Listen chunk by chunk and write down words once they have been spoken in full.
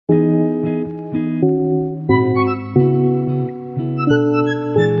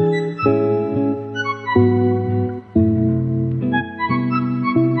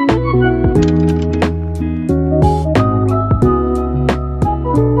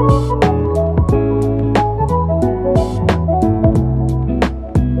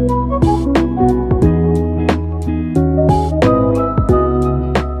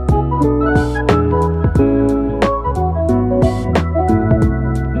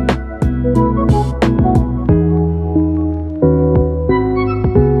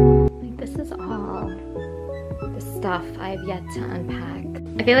I've yet to unpack.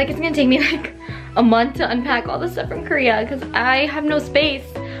 I feel like it's gonna take me like a month to unpack all the stuff from Korea because I have no space.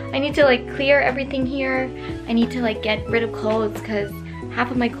 I need to like clear everything here. I need to like get rid of clothes because half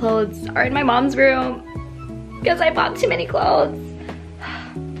of my clothes are in my mom's room because I bought too many clothes.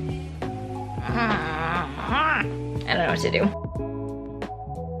 I don't know what to do.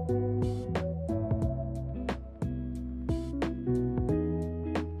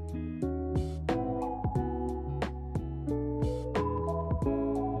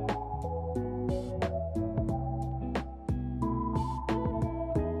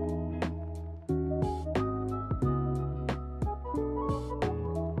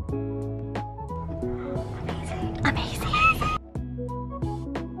 Amazing.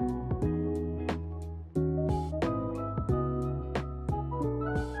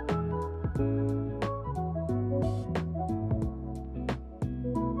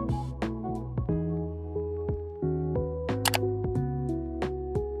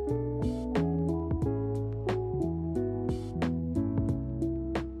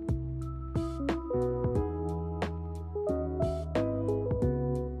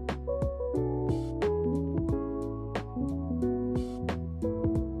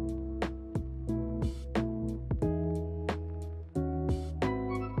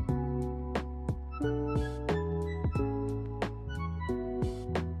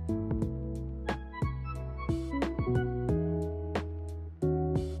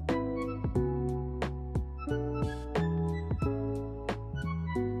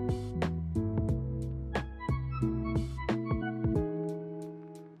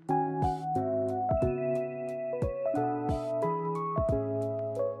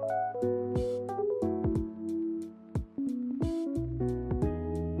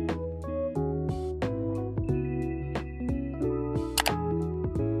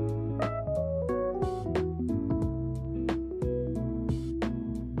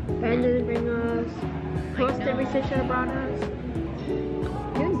 Ben didn't bring us. Post every should have brought us.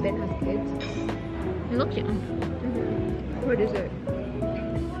 You think Ben has kids? He looks young. What is it?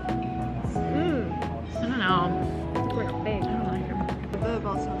 I don't know. It's like big. I don't like him. The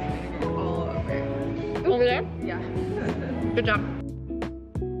balsamic vinegar all over. Over there? Yeah. Good job.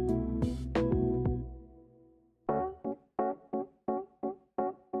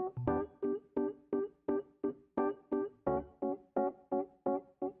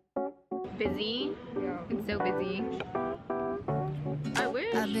 Busy. Yeah. It's so busy. I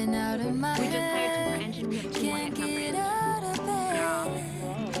wish. I've been out of my We just hired 2 more engine. We have 2 more headcount for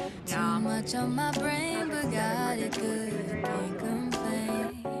engine. Too much on my brain, but got it good. Can't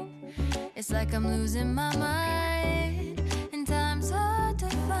complain. It's like I'm losing my mind, and time's hard to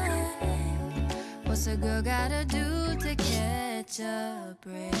find. What's a girl gotta do to catch a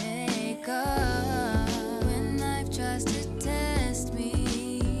break up? When life tries to test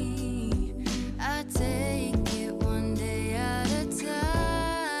me, I take it one day at a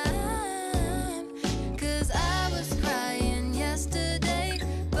time. 'Cause I was crying yesterday,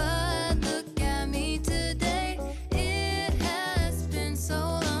 but look at me today. It has been so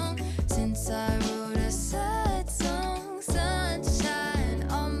long since I wrote a sad song. Sunshine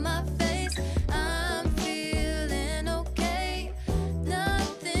on my face, I'm feeling okay.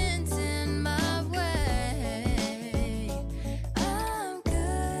 Nothing's in my way. I'm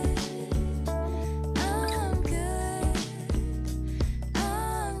good. I'm good.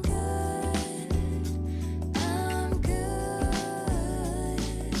 I'm good. I'm good.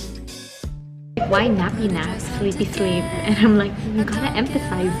 Why nappy nap, sleepy sleep? And I'm like, you gotta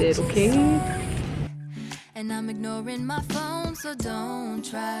emphasize it, okay? And I'm ignoring my phone, so don't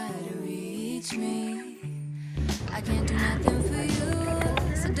try to reach me. I can't do nothing for you,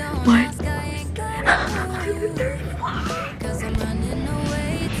 so don't ask, I ain't gonna you. 'Cause I'm running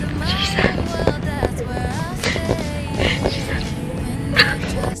away to my world, that's where I stay. When life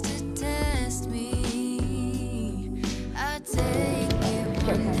tries to test me, I take it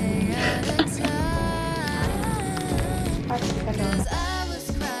one day at a time. 'Cause I was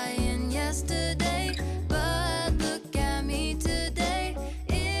crying yesterday, but look at me today.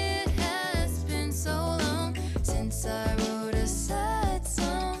 It has been so long since I wrote a sad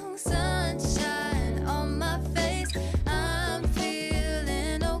song. Sunshine on my face, I'm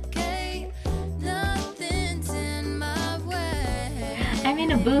feeling okay. Nothing's in my way. I'm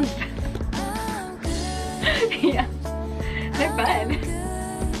in a booth. Yeah, they're fun.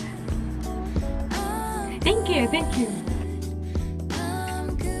 Thank you, thank you.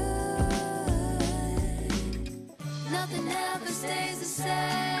 Nothing ever stays the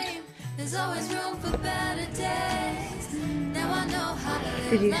same. There's always room for better days. Now I know how to live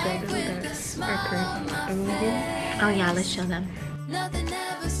Did you show life them with a our smile current on my movie? Oh yeah, let's show them. Nothing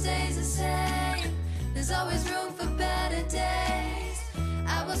ever stays the same. There's always room for better days.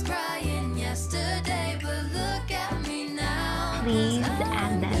 I was crying yesterday, but look at me now. Please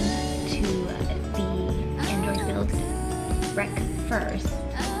add them to the Android build rec first,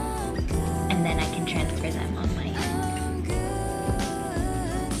 and then I can transfer them on my end. I'm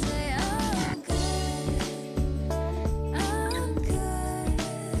good. Say I'm good. I'm good.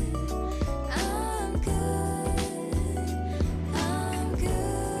 I'm good. I'm good.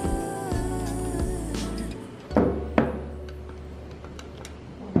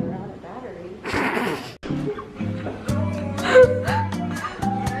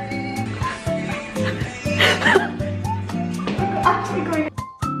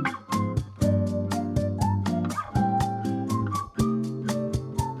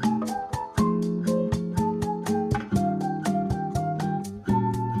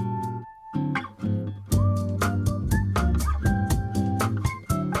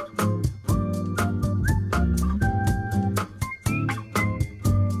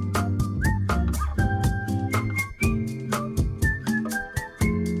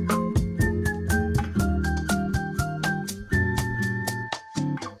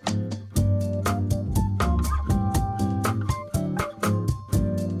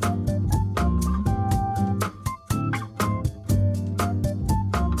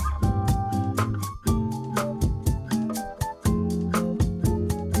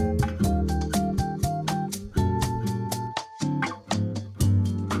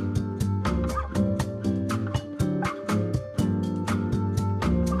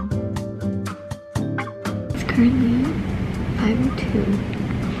 Currently 5:02.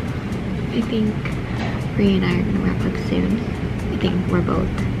 I think Bree and I are gonna wrap up soon. I think we're both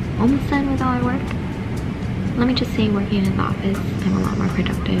almost done with all our work. Let me just say, working in the office, I'm a lot more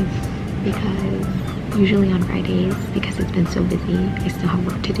productive because usually on Fridays, because it's been so busy, I still have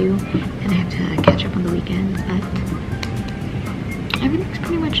work to do and I have to catch up on the weekends, but everything's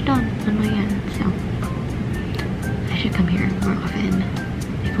pretty much done on my end, so I should come here more often.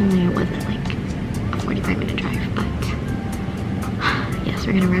 If only it wasn't like a 45-minute drive, but yes,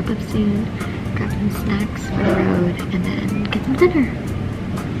 we're gonna wrap up soon, grab some snacks for the road, and then get some dinner.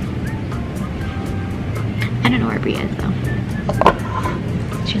 I don't know where Bria is though.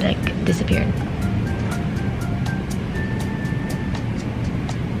 She like disappeared.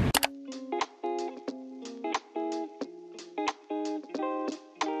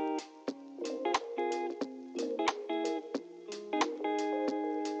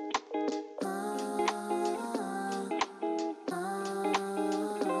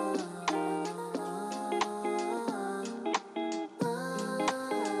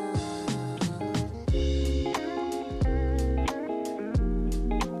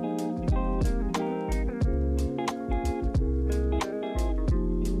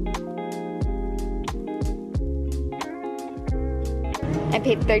 I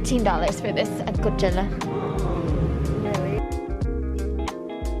paid $13 for this at Coachella.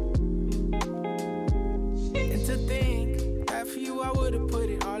 And to think that for you I would have put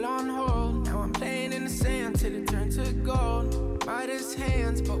it all on hold. Now I'm playing in the sand till it turned to gold. Midas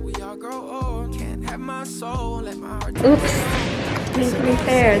hands, but we all grow old. Can't have my soul, let my heart. Oops. I mean, to be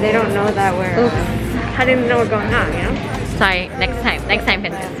fair, they don't know that we're. I didn't know what's going on, you know? Sorry, next time,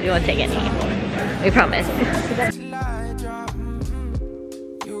 Princess, we won't take any. We promise.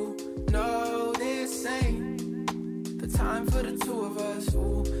 For the two of us,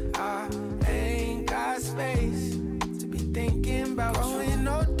 ooh, I ain't got space to be thinking about growing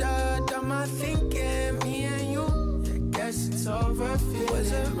older. Done my thinking, me and you. Yeah, guess it's over. It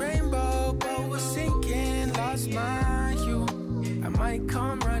was a rainbow, but was sinking. Lost my hue. I might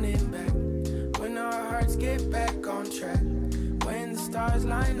come running back when our hearts get back on track. When the stars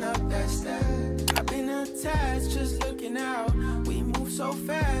line up, that's that. I've been attached, just looking out. We move so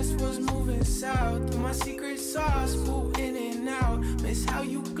fast, was moving south. Through my secret sauce, boo in and out. Miss how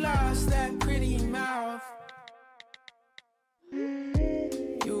you gloss that pretty mouth.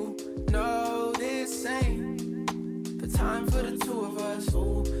 You know this ain't the time for the two of us.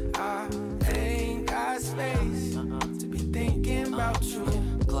 Ooh, I ain't got space to be thinking about you.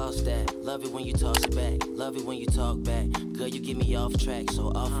 Gloss that, love it when you toss it back, love it when you talk back. Girl, you get me off track, so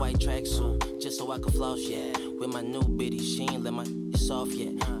off-white track soon, just so I can floss, yeah. With my new bitty, she ain't let my it's off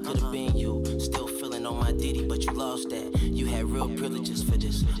yet. Could've been you, still feeling on my ditty, but you lost that. You had real privileges for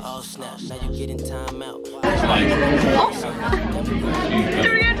this. All snap, now you getting time out.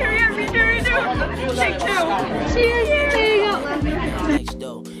 Next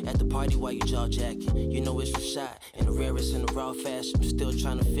door, at the party while you jaw jacking. You know it's Rashad, in the rarest and the raw fashion. I'm still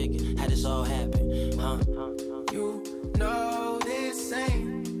trying to figure how this all happened, huh? You know this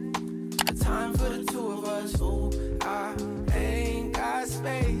ain't the time for the two of us. Ooh, I ain't got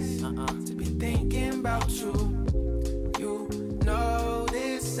space to be thinking about you. You know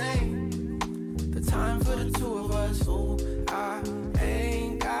this ain't the time for the two of us. Ooh, I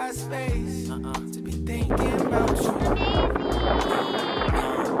ain't got space to be thinking about you.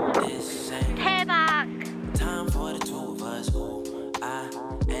 This ain't 대박. time for the two of us. Ooh, I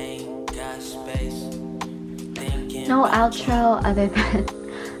ain't got space. Thinking No about outro other than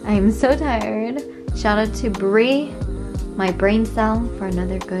I am so tired. Shout out to Brie, my brain cell, for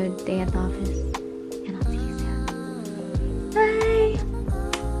another good day at the office.